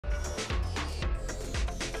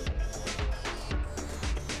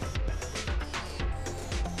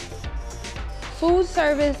Food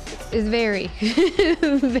service is very,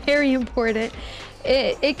 very important.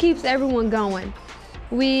 It keeps everyone going.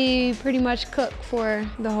 We pretty much cook for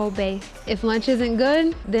the whole base. If lunch isn't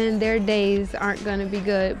good, then their days aren't gonna be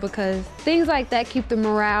good because things like that keep the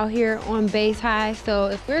morale here on base high. So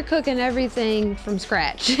if we're cooking everything from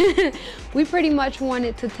scratch, we pretty much want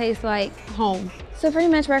it to taste like home. So pretty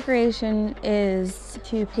much recreation is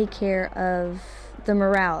to take care of the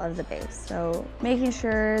morale of the base. So making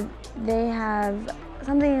sure they have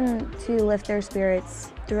something to lift their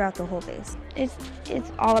spirits throughout the whole base.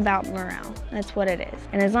 It's all about morale. That's what it is.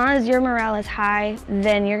 And as long as your morale is high,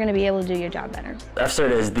 then you're gonna be able to do your job better.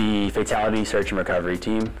 FCERT is the Fatality Search and Recovery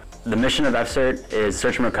Team. The mission of FCERT is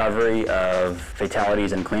search and recovery of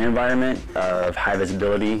fatalities in a clean environment, of high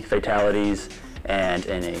visibility fatalities, and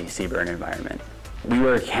in a sea-burn environment. We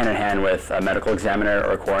work hand in hand with a medical examiner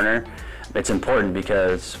or coroner. It's important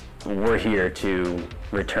because we're here to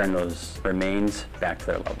return those remains back to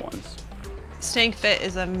their loved ones. Staying fit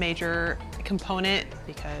is a major component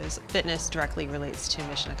because fitness directly relates to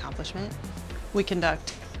mission accomplishment. We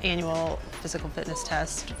conduct annual physical fitness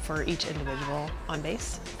tests for each individual on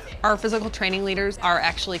base. Our physical training leaders are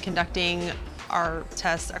actually conducting our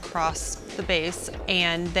tests across the base,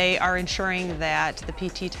 and they are ensuring that the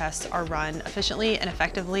PT tests are run efficiently and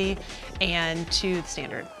effectively and to the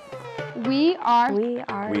standard. We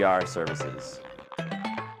are services.